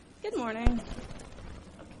Good morning.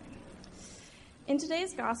 In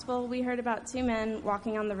today's gospel, we heard about two men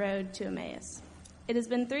walking on the road to Emmaus. It has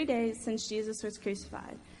been 3 days since Jesus was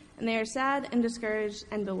crucified, and they are sad and discouraged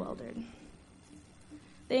and bewildered.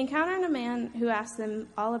 They encounter a man who asks them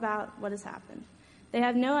all about what has happened. They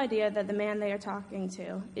have no idea that the man they are talking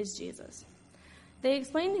to is Jesus. They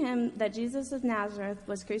explain to him that Jesus of Nazareth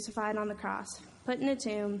was crucified on the cross, put in a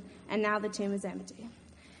tomb, and now the tomb is empty.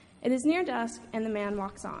 It is near dusk, and the man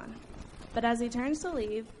walks on. But as he turns to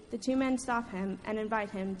leave, the two men stop him and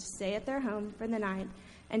invite him to stay at their home for the night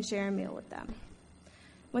and share a meal with them.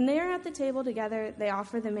 When they are at the table together, they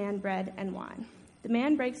offer the man bread and wine. The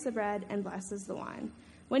man breaks the bread and blesses the wine.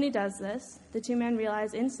 When he does this, the two men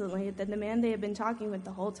realize instantly that the man they have been talking with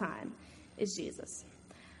the whole time is Jesus.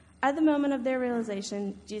 At the moment of their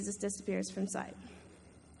realization, Jesus disappears from sight.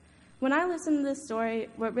 When I listen to this story,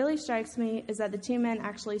 what really strikes me is that the two men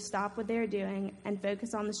actually stop what they are doing and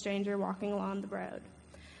focus on the stranger walking along the road.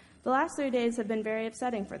 The last 3 days have been very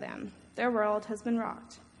upsetting for them. Their world has been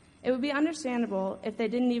rocked. It would be understandable if they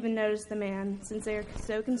didn't even notice the man, since they are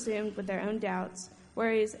so consumed with their own doubts,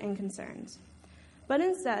 worries, and concerns. But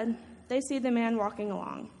instead, they see the man walking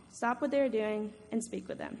along, stop what they are doing, and speak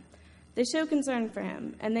with him. They show concern for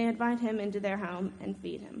him, and they invite him into their home and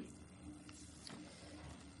feed him.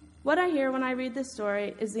 What I hear when I read this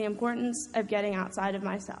story is the importance of getting outside of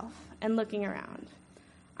myself and looking around.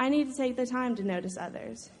 I need to take the time to notice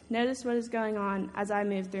others, notice what is going on as I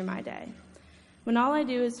move through my day. When all I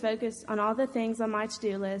do is focus on all the things on my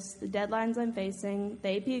to-do list, the deadlines I'm facing,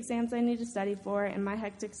 the AP exams I need to study for, and my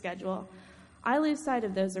hectic schedule, I lose sight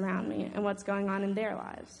of those around me and what's going on in their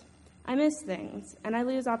lives. I miss things, and I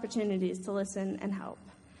lose opportunities to listen and help.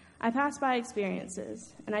 I pass by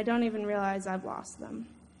experiences, and I don't even realize I've lost them.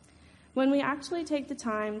 When we actually take the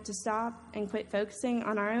time to stop and quit focusing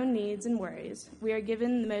on our own needs and worries, we are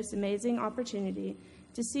given the most amazing opportunity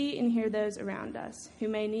to see and hear those around us who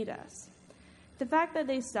may need us. The fact that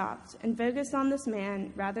they stopped and focused on this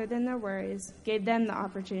man rather than their worries gave them the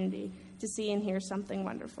opportunity to see and hear something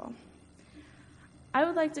wonderful. I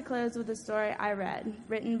would like to close with a story I read,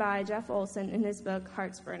 written by Jeff Olson in his book,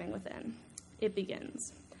 Hearts Burning Within. It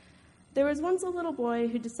begins. There was once a little boy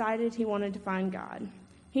who decided he wanted to find God.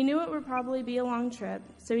 He knew it would probably be a long trip,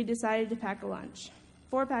 so he decided to pack a lunch,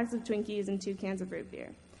 4 packs of Twinkies and 2 cans of root beer.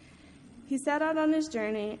 He set out on his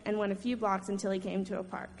journey and went a few blocks until he came to a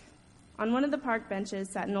park. On one of the park benches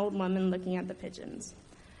sat an old woman looking at the pigeons.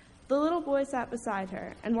 The little boy sat beside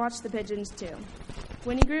her and watched the pigeons too.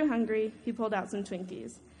 When he grew hungry, he pulled out some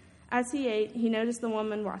Twinkies. As he ate, he noticed the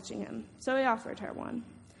woman watching him, so he offered her one.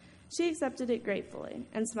 She accepted it gratefully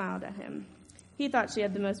and smiled at him. He thought she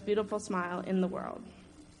had the most beautiful smile in the world.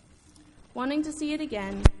 Wanting to see it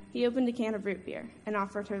again, he opened a can of root beer and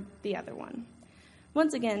offered her the other one.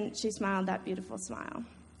 Once again, she smiled that beautiful smile.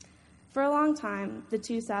 For a long time, the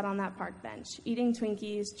two sat on that park bench, eating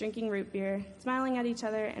Twinkies, drinking root beer, smiling at each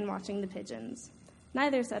other, and watching the pigeons.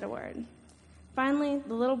 Neither said a word. Finally,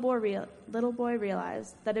 the little boy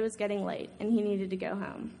realized that it was getting late and he needed to go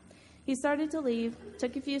home. He started to leave,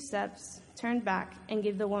 took a few steps, turned back, and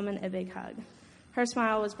gave the woman a big hug. Her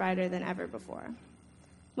smile was brighter than ever before.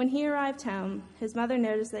 When he arrived home, his mother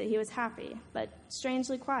noticed that he was happy, but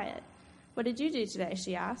strangely quiet. "What did you do today?"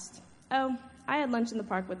 she asked. "Oh, I had lunch in the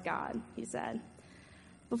park with God," he said.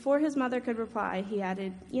 Before his mother could reply, he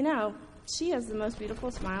added, "You know, she has the most beautiful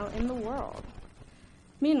smile in the world."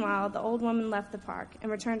 Meanwhile, the old woman left the park and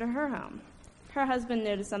returned to her home. Her husband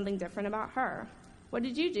noticed something different about her. "What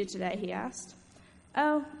did you do today?" he asked.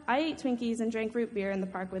 "Oh, I ate Twinkies and drank root beer in the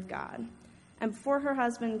park with God." And before her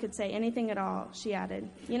husband could say anything at all, she added,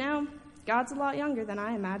 "You know, God's a lot younger than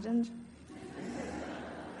I imagined."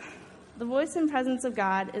 The voice and presence of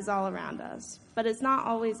God is all around us, but it's not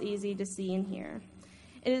always easy to see and hear.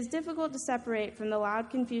 It is difficult to separate from the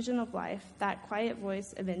loud confusion of life that quiet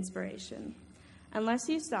voice of inspiration. Unless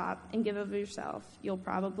you stop and give of yourself, you'll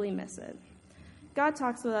probably miss it. God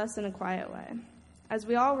talks with us in a quiet way. As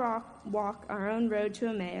we all walk our own road to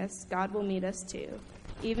Emmaus, God will meet us too,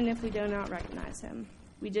 even if we do not recognize him.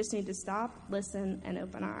 We just need to stop, listen, and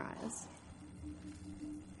open our eyes.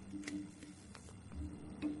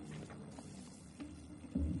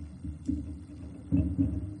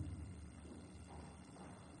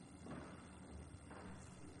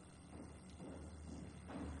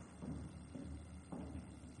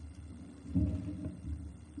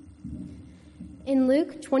 In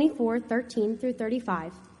Luke 24:13 through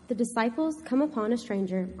 35, the disciples come upon a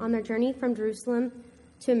stranger on their journey from Jerusalem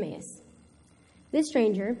to Emmaus. This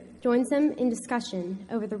stranger joins them in discussion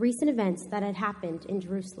over the recent events that had happened in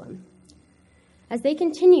Jerusalem. As they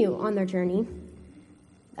continue on their journey,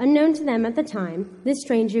 Unknown to them at the time, this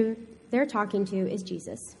stranger they're talking to is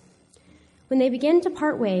Jesus. When they begin to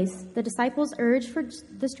part ways, the disciples urge for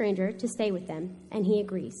the stranger to stay with them, and he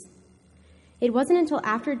agrees. It wasn't until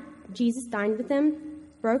after Jesus dined with them,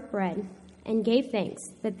 broke bread, and gave thanks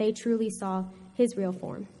that they truly saw his real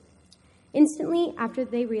form. Instantly, after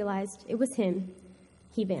they realized it was him,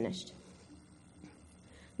 he vanished.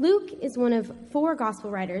 Luke is one of 4 gospel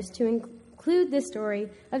writers to include this story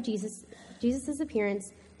of Jesus' appearance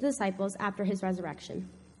to the disciples after his resurrection.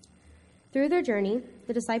 Through their journey,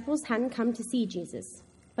 the disciples hadn't come to see Jesus,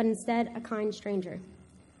 but instead a kind stranger.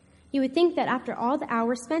 You would think that after all the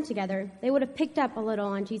hours spent together, they would have picked up a little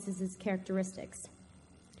on Jesus' characteristics.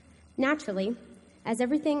 Naturally, as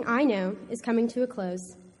everything I know is coming to a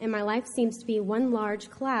close, and my life seems to be one large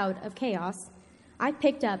cloud of chaos, I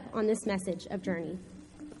picked up on this message of journey.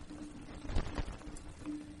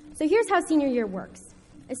 So here's how senior year works.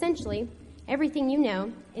 Essentially, everything you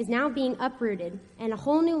know is now being uprooted, and a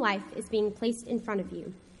whole new life is being placed in front of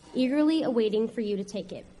you, eagerly awaiting for you to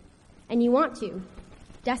take it. And you want to,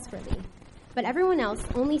 desperately, but everyone else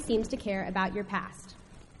only seems to care about your past,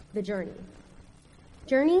 the journey.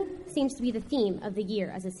 Journey seems to be the theme of the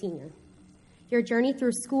year as a senior. Your journey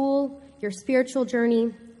through school, your spiritual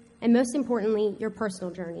journey, and most importantly, your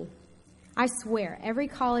personal journey. I swear, every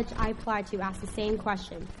college I apply to asks the same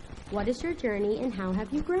question. What is your journey and how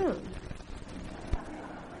have you grown?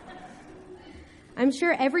 I'm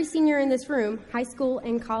sure every senior in this room, high school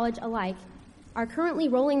and college alike, are currently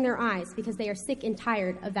rolling their eyes because they are sick and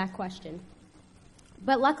tired of that question.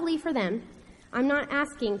 But luckily for them, I'm not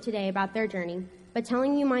asking today about their journey, but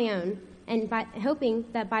telling you my own, and hoping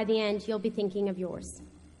that by the end you'll be thinking of yours.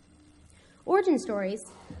 Origin stories,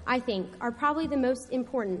 I think, are probably the most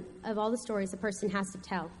important of all the stories a person has to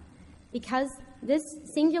tell, because this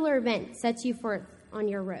singular event sets you forth on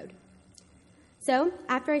your road. So,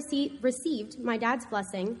 after I received my dad's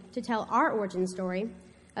blessing to tell our origin story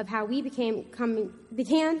of how we began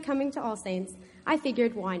coming to All Saints, I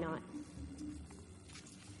figured, why not?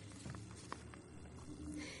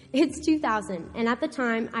 It's 2000, and at the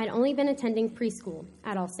time, I'd only been attending preschool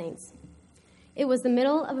at All Saints. It was the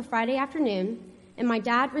middle of a Friday afternoon, and my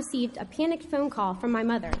dad received a panicked phone call from my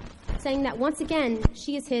mother, saying that once again,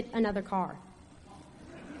 she has hit another car.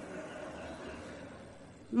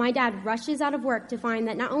 My dad rushes out of work to find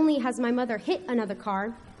that not only has my mother hit another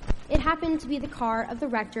car, it happened to be the car of the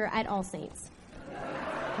rector at All Saints.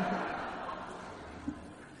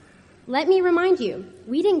 Let me remind you,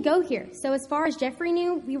 we didn't go here, so as far as Jeffrey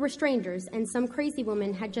knew, we were strangers, and some crazy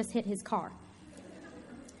woman had just hit his car.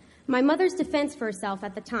 My mother's defense for herself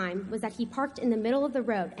at the time was that he parked in the middle of the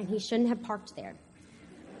road and he shouldn't have parked there.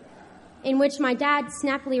 In which my dad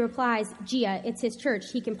snappily replies, Gia, it's his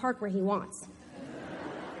church, he can park where he wants.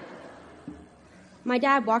 My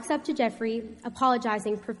dad walks up to Jeffrey,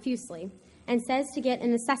 apologizing profusely, and says to get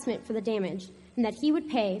an assessment for the damage and that he would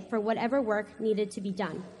pay for whatever work needed to be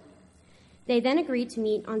done. They then agreed to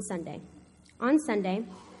meet on Sunday. On Sunday,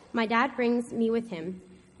 my dad brings me with him,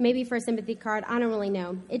 maybe for a sympathy card, I don't really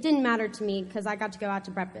know. It didn't matter to me because I got to go out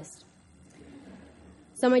to breakfast.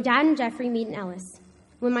 So my dad and Jeffrey meet in Ellis.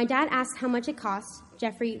 When my dad asks how much it costs,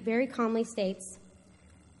 Jeffrey very calmly states,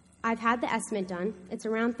 I've had the estimate done. It's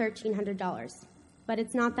around $1,300, but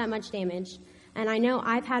it's not that much damage, and I know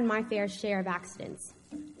I've had my fair share of accidents.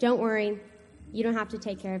 Don't worry, you don't have to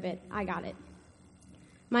take care of it. I got it.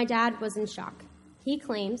 My dad was in shock. He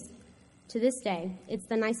claims, to this day, it's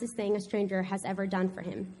the nicest thing a stranger has ever done for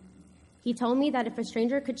him. He told me that if a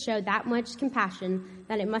stranger could show that much compassion,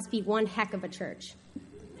 then it must be one heck of a church.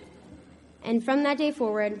 And from that day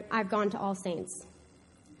forward, I've gone to All Saints.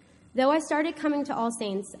 Though I started coming to All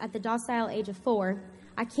Saints at the docile age of 4,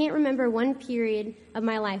 I can't remember one period of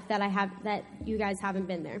my life that you guys haven't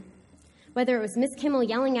been there. Whether it was Miss Kimmel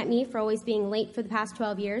yelling at me for always being late for the past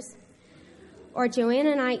 12 years, or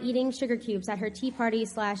Joanna and I eating sugar cubes at her tea party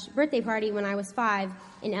 / birthday party when I was 5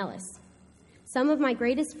 in Ellis. Some of my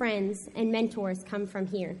greatest friends and mentors come from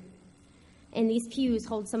here, and these pews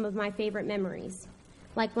hold some of my favorite memories,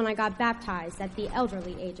 like when I got baptized at the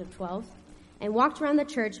elderly age of 12 and walked around the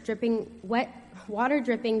church water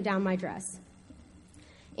dripping down my dress.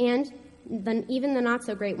 And even the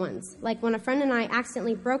not-so-great ones, like when a friend and I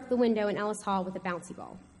accidentally broke the window in Ellis Hall with a bouncy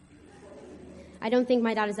ball. I don't think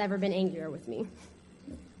my dad has ever been angrier with me.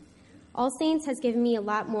 All Saints has given me a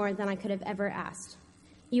lot more than I could have ever asked.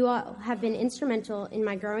 You all have been instrumental in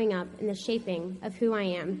my growing up and the shaping of who I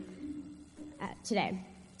am today.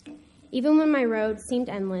 Even when my road seemed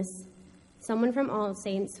endless, someone from All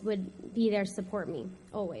Saints would be there to support me,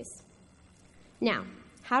 always. Now,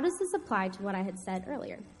 how does this apply to what I had said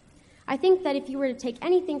earlier? I think that if you were to take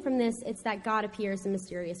anything from this, it's that God appears in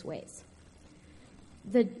mysterious ways.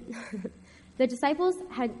 The disciples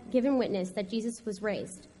had given witness that Jesus was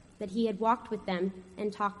raised, that he had walked with them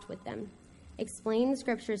and talked with them, explained the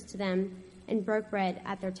scriptures to them, and broke bread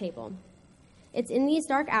at their table. It's in these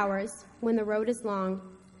dark hours, when the road is long,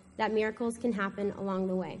 that miracles can happen along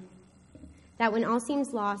the way. That when all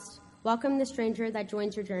seems lost, welcome the stranger that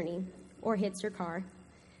joins your journey or hits your car,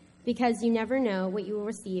 because you never know what you will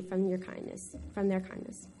receive from their kindness.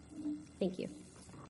 Thank you.